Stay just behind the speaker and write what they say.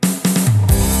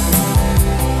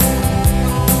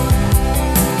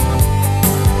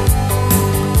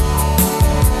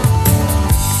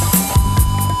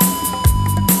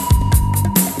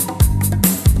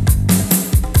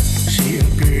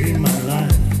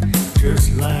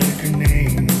just like an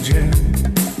angel.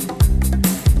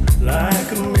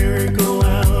 Like a miracle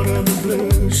out of the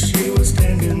blue, she was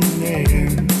standing there.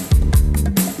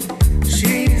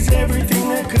 She's everything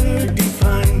that could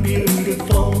define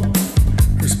beautiful.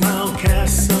 Her smile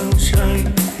casts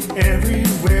sunshine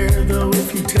everywhere, though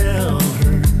if you tell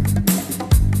her,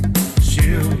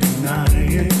 she'll deny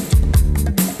it.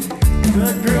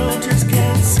 But girl just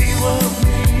can't see what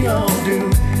we all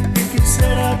do. If you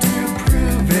set out to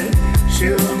prove it,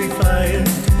 she'll defy it.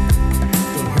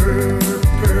 Though her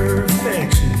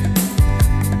perfection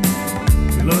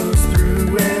glows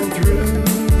through and through.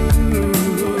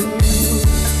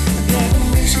 Yeah, to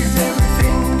me she's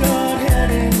everything God had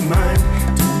in mind.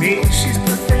 To me she's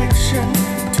perfection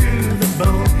to the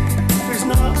bone. There's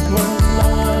not one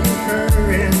flaw to her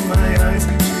in my eyes.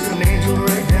 She's an angel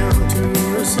right down to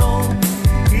her soul.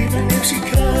 Even if she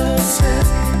cusses,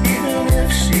 even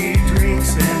if she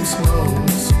drinks and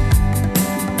smokes,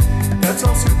 that's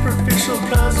all superficial,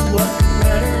 cause what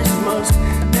matters most,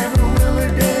 never will a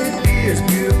day be as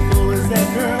beautiful as that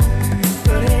girl,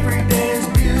 but every day is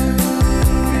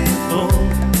beautiful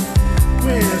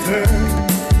with her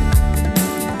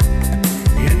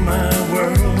in my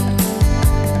world.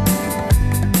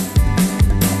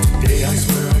 Today I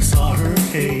swear I saw her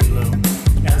halo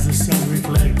as the sun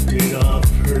reflected off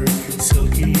her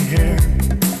silky hair,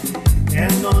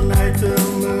 and all night the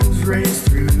moon's rays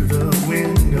through the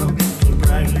window glowed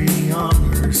brightly on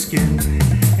her skin.